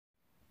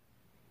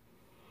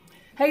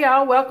Hey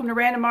y'all, welcome to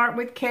Random Art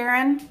with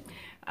Karen.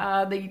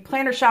 The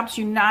Planner Shops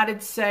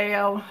United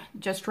sale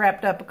just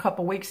wrapped up a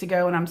couple weeks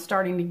ago and I'm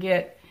starting to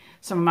get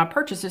some of my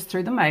purchases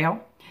through the mail.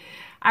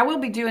 I will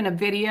be doing a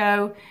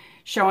video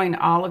showing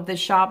all of the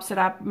shops that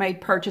I've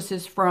made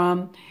purchases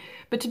from,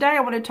 but today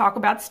I want to talk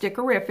about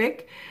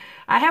Stickeriffic.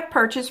 I have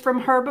purchased from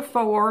her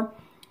before.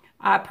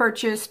 I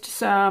purchased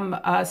some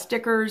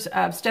stickers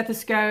of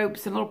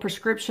stethoscopes and little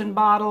prescription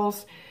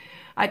bottles.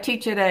 I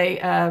teach at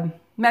a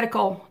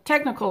medical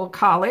technical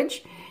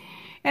college,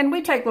 and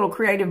we take little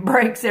creative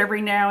breaks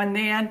every now and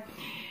then.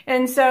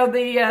 And so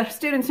the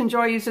students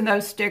enjoy using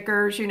those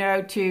stickers, you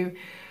know, to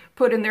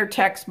put in their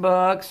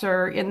textbooks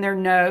or in their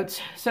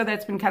notes. So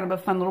that's been kind of a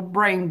fun little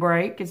brain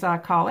break, as I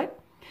call it.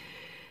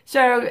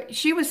 So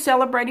she was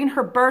celebrating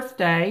her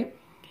birthday,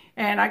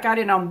 and I got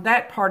in on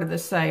that part of the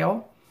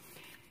sale.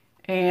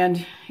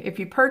 And if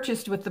you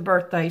purchased with the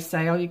birthday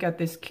sale, you got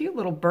this cute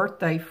little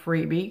birthday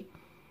freebie.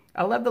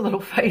 I love the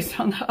little face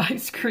on the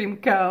ice cream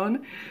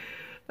cone.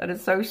 That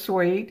is so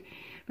sweet.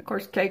 Of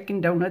course, cake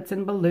and donuts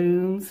and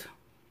balloons.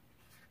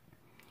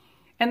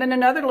 And then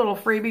another little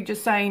freebie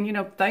just saying, you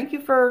know, thank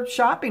you for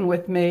shopping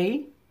with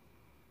me.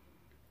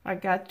 I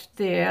got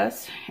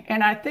this.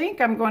 And I think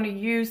I'm going to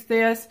use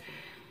this.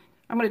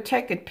 I'm going to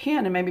take a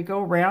pen and maybe go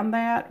around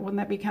that. Wouldn't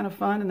that be kind of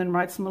fun? And then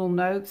write some little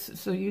notes.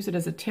 So use it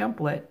as a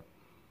template.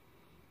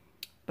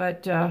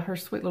 But her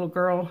sweet little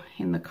girl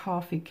in the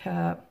coffee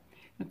cup.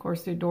 Of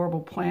course, the adorable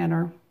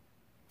planner.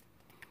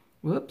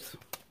 Whoops.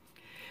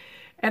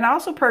 And I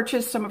also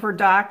purchased some of her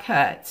die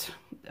cuts.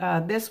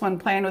 This one,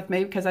 Plan With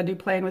Me, because I do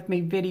Plan With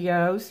Me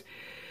videos.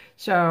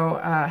 So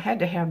I had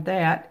to have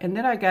that. And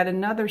then I got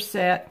another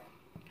set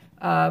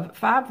of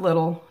 5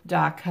 little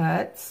die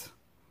cuts.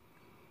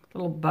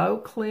 Little bow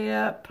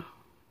clip.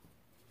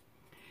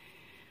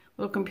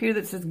 Little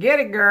computer that says, get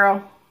it,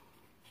 girl.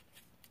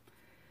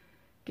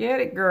 Get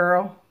it,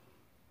 girl.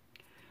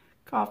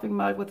 Coffee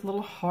mug with a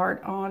little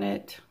heart on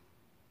it.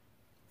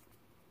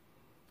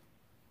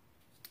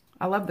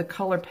 I love the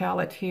color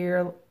palette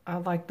here. I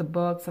like the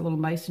books, a little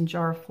mason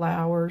jar of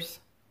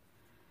flowers.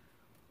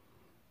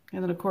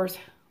 And then, of course,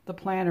 the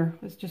planner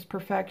is just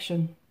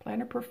perfection.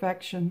 Planner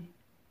perfection.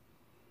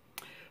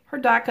 Her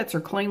die cuts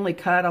are cleanly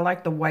cut. I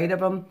like the weight of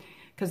them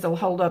because they'll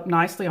hold up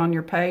nicely on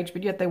your page,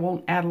 but yet they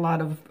won't add a lot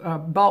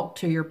of bulk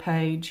to your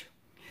page.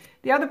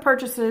 The other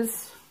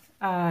purchases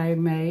I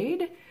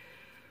made,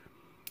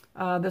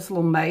 this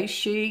little maze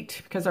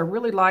sheet, because I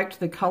really liked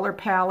the color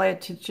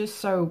palette. It's just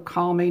so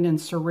calming and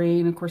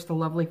serene. Of course, the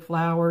lovely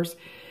flowers.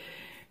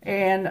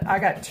 And I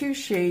got 2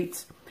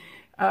 sheets.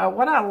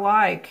 What I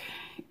like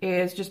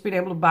is just being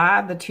able to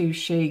buy the 2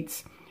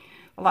 sheets.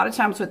 A lot of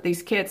times with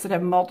these kits that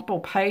have multiple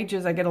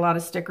pages, I get a lot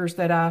of stickers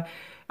that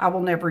I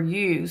will never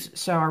use.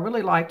 So I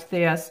really liked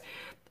this.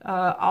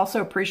 Also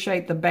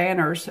appreciate the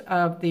banners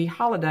of the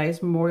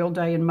holidays, Memorial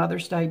Day and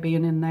Mother's Day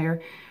being in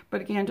there.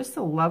 But again, just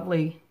a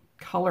lovely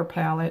color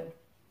palette.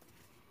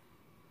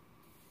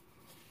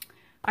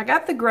 I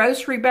got the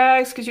grocery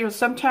bags because, you know,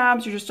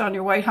 sometimes you're just on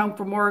your way home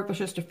from work. There's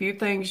just a few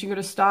things you're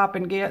going to stop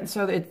and get. And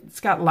so it's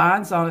got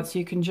lines on it so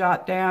you can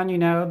jot down, you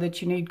know,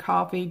 that you need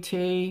coffee,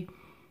 tea,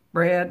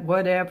 bread,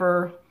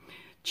 whatever,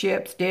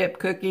 chips, dip,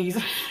 cookies.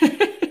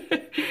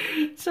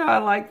 So I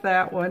like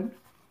that one.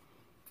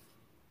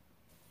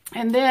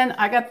 And then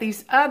I got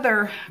these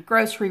other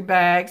grocery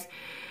bags.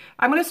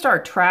 I'm going to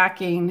start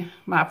tracking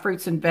my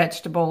fruits and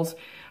vegetables.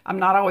 I'm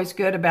not always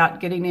good about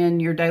getting in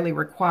your daily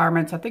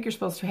requirements. I think you're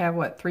supposed to have,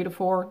 what, 3 to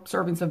 4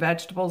 servings of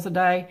vegetables a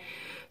day.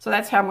 So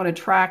that's how I'm going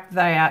to track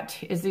that,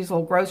 is these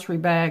little grocery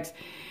bags.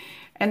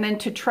 And then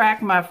to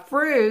track my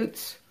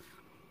fruits,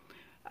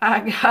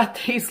 I got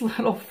these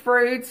little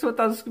fruits with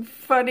those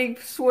funny,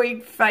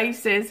 sweet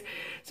faces.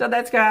 So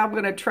that's how I'm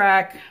going to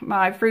track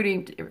my fruit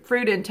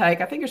intake.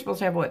 I think you're supposed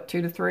to have, what,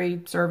 2 to 3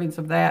 servings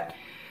of that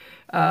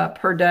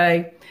per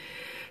day.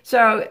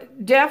 So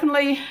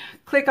definitely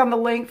click on the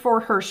link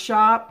for her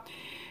shop.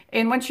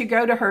 And once you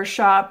go to her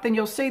shop, then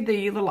you'll see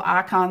the little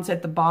icons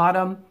at the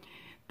bottom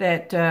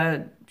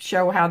that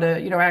show how to,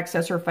 you know,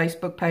 access her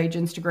Facebook page,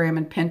 Instagram,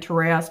 and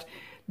Pinterest.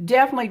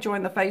 Definitely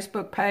join the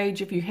Facebook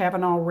page if you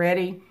haven't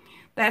already.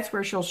 That's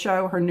where she'll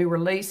show her new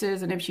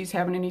releases and if she's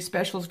having any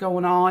specials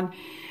going on.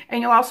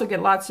 And you'll also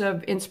get lots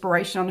of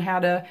inspiration on how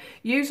to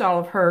use all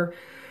of her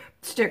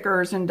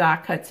stickers and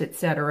die cuts,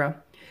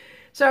 etc.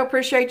 So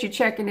appreciate you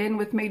checking in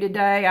with me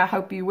today. I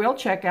hope you will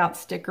check out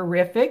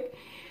Stickeriffic.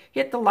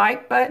 Hit the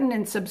like button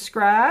and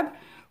subscribe.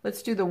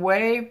 Let's do the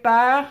wave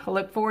bye. I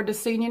look forward to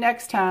seeing you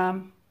next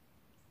time.